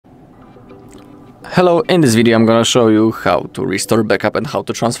Hello, in this video I'm gonna show you how to restore backup and how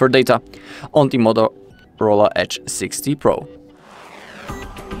to transfer data on the MOTOROLA Edge 60 Pro.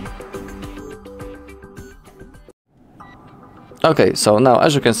 Okay, so now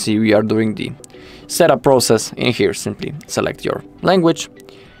as you can see we are doing the setup process. In here simply select your language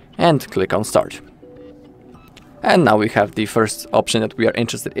and click on start. And now we have the first option that we are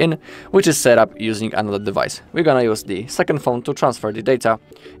interested in, which is setup using another device. We're gonna use the second phone to transfer the data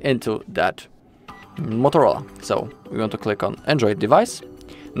into that Motorola. So we want to click on Android device.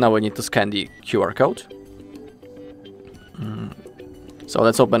 Now we need to scan the QR code. So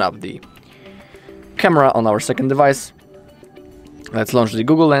let's open up the camera on our second device. Let's launch the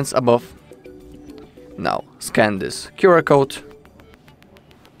Google Lens above. Now scan this QR code.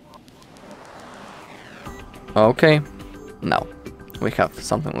 Okay, now we have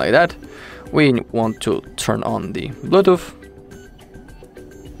something like that. We want to turn on the Bluetooth.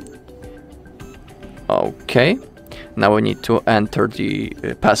 Okay, now we need to enter the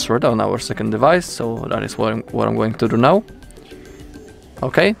password on our second device, so that is what I'm going to do now.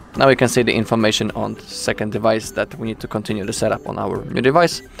 Okay, now we can see the information on the second device that we need to continue the setup on our new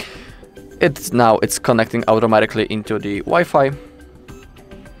device. It's connecting automatically into the Wi-Fi.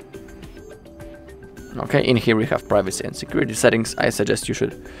 Okay, in here we have privacy and security settings. I suggest you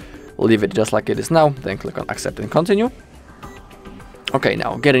should leave it just like it is now, then click on accept and continue. Okay,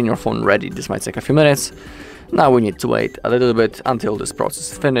 now getting your phone ready. This might take a few minutes. Now we need to wait a little bit until this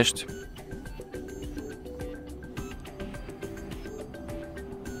process is finished.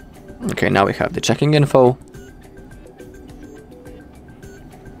 Okay, now we have the checking info.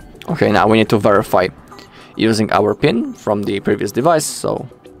 Okay, now we need to verify using our PIN from the previous device, so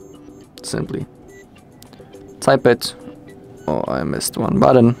simply type it. Oh, I missed one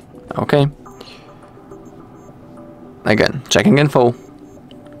button. Okay. Again, checking info.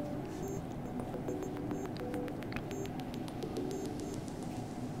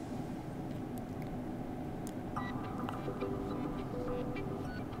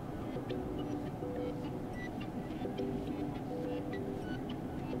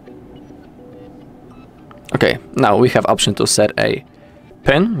 Okay, now we have option to set a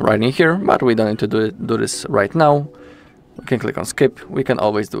PIN right in here, but we don't need to do this right now. We can click on skip. We can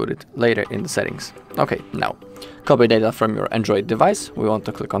always do it later in the settings. Okay, now copy data from your Android device. We want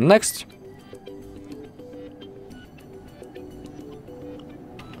to click on next.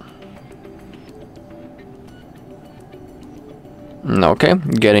 Okay,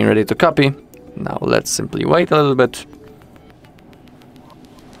 getting ready to copy. Now let's simply wait a little bit.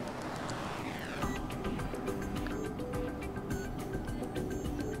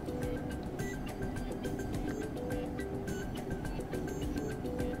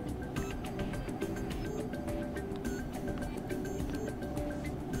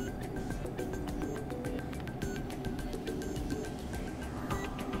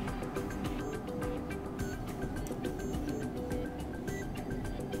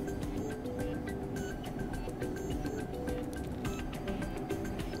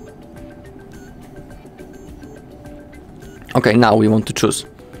 Okay, now we want to choose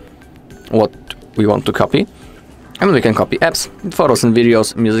what we want to copy, and we can copy apps, photos and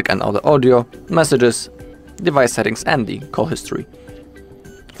videos, music and other audio, messages, device settings and the call history.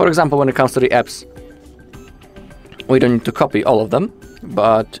 For example, when it comes to the apps, we don't need to copy all of them,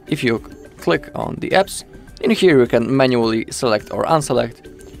 but if you click on the apps, in here you can manually select or unselect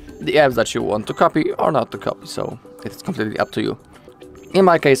the apps that you want to copy or not to copy, so it's completely up to you. In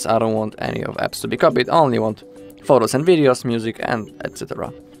my case, I don't want any of apps to be copied, I only want photos and videos, music and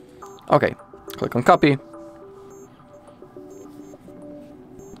etc. Okay, click on copy.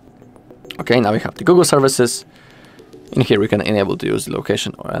 Okay, now we have the Google services. In here we can enable to use the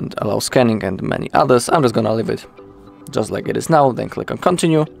location and allow scanning and many others. I'm just gonna leave it just like it is now, then click on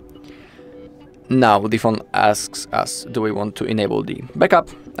continue. Now the phone asks us, do we want to enable the backup?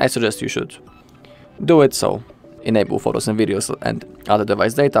 I suggest you should do it, so enable photos and videos and other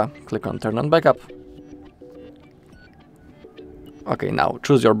device data. Click on turn on backup. Okay, now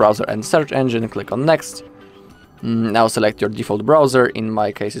choose your browser and search engine, click on next. Now select your default browser. In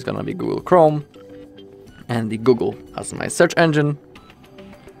my case it's gonna be Google Chrome and the Google as my search engine.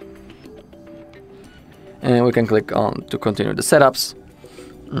 And we can click on to continue the setups.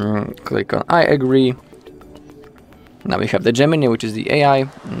 Click on I agree. Now we have the Gemini, which is the AI.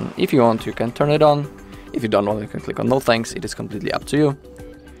 If you want, you can turn it on. If you don't want, you can click on no thanks. It is completely up to you.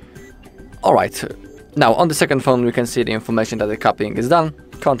 Alright. Now on the second phone we can see the information that the copying is done.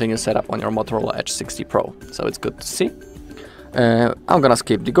 Continue setup on your MOTOROLA Edge 60 Pro. So it's good to see. I'm gonna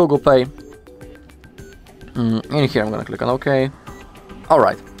skip the Google Pay. In here I'm gonna click on OK.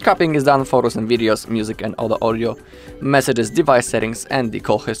 Alright, Copying is done, photos and videos, music and other audio, messages, device settings, and the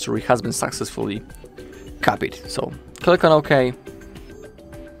call history has been successfully copied. So click on OK.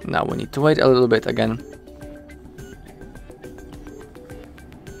 Now we need to wait a little bit again.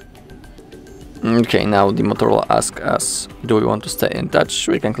 Okay, now the Motorola asks us, do we want to stay in touch?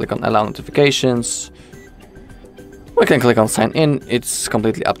 We can click on allow notifications. We can click on sign in. It's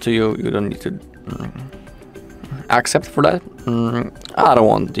completely up to you. You don't need to accept for that. I don't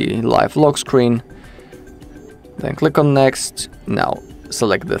want the live lock screen. Then click on next. Now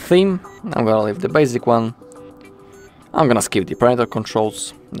select the theme. I'm gonna leave the basic one. I'm gonna skip the parental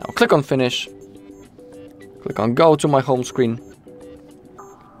controls. Now click on finish. Click on go to my home screen.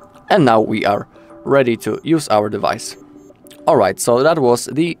 And now we are ready to use our device. Alright, so that was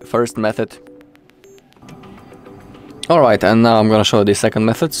the first method. Alright, and now I'm gonna show the second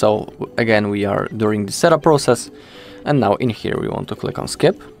method. So again, we are during the setup process. And now in here we want to click on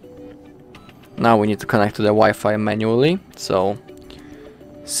skip. Now we need to connect to the Wi-Fi manually. So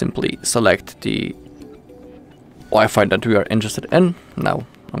simply select the Wi-Fi that we are interested in. Now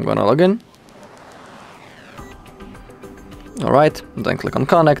I'm gonna log in. Alright, then click on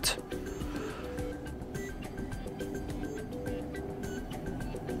connect.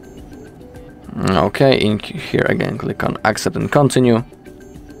 Okay, in here again click on accept and continue.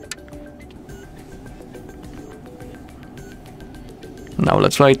 Now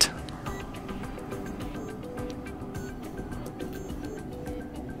let's wait.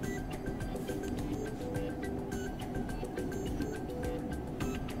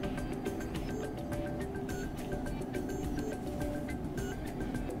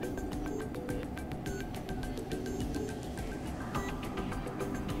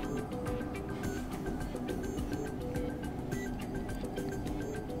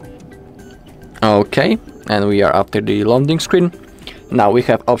 Okay, and we are after the loading screen. Now we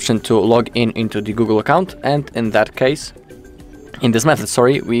have option to log in into the Google account, and in that case, in this method,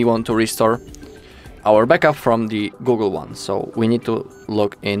 sorry, we want to restore our backup from the Google one. So we need to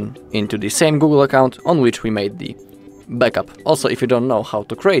log in into the same Google account on which we made the backup. Also, if you don't know how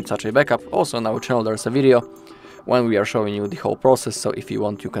to create such a backup, also on our channel there's a video when we are showing you the whole process, so if you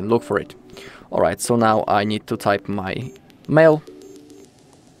want you can look for it. Alright, so now I need to type my mail.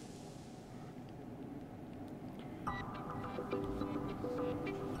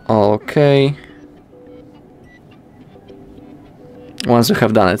 Okay. Once you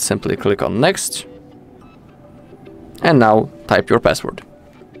have done it, simply click on next. And now type your password.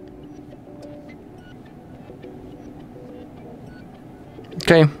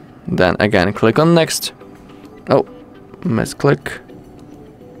 Okay, then again click on next. Oh, misclick.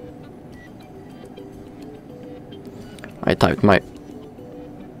 I typed my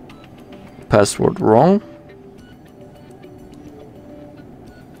password wrong.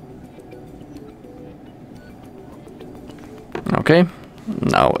 Okay,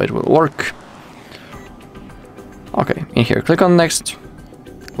 now it will work. Okay, in here click on next,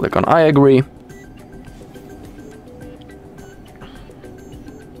 click on I agree.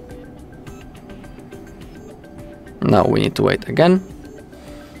 Now we need to wait again.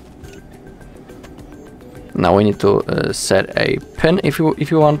 Now we need to set a pin if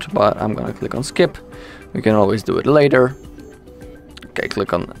you want, but I'm gonna click on skip. We can always do it later. Okay,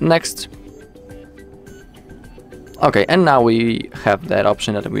 click on next. Okay, and now we have that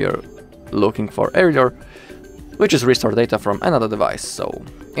option that we are looking for earlier, which is restore data from another device. So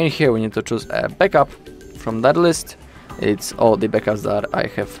in here we need to choose a backup from that list. It's all the backups that I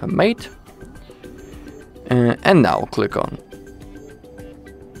have made. And now click on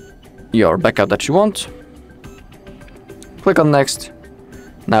your backup that you want. Click on next.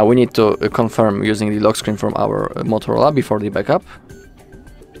 Now we need to confirm using the lock screen from our Motorola before the backup.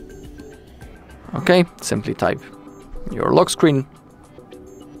 Okay, simply type your lock screen.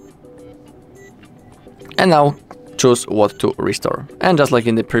 And now choose what to restore. And just like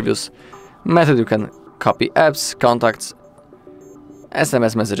in the previous method, you can copy apps, contacts,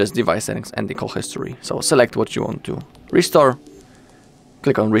 SMS messages, device settings, and the call history. So select what you want to restore.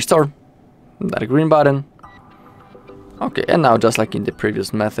 Click on restore, that green button. Okay, and now just like in the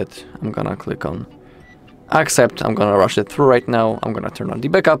previous method, I'm gonna click on accept. I'm gonna rush it through right now. I'm gonna turn on the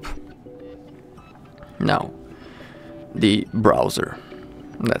backup. Now, the browser.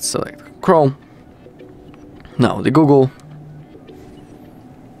 Let's select Chrome. Now the Google.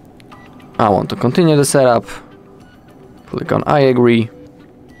 I want to continue the setup. Click on I agree.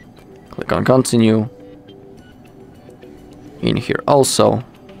 Click on continue. In here also.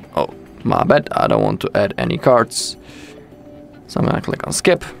 Oh, my bad, I don't want to add any cards. So I'm gonna click on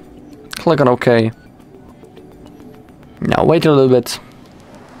skip. Click on OK. Now wait a little bit.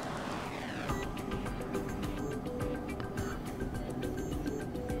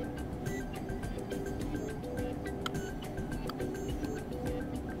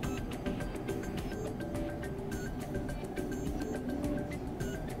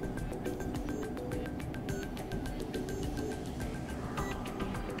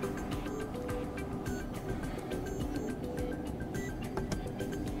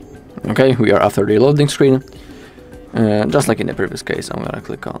 Okay, we are after the loading screen. Just like in the previous case,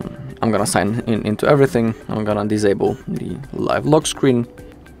 I'm gonna sign into everything. I'm gonna disable the live lock screen.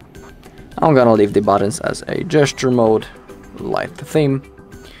 I'm gonna leave the buttons as a gesture mode, light theme.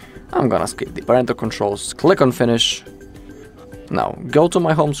 I'm gonna skip the parental controls, click on finish. Now go to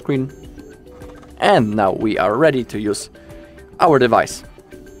my home screen. And now we are ready to use our device.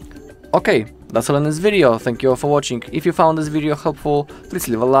 Okay, that's all in this video. Thank you all for watching. If you found this video helpful, please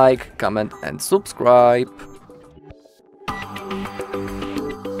leave a like, comment and subscribe.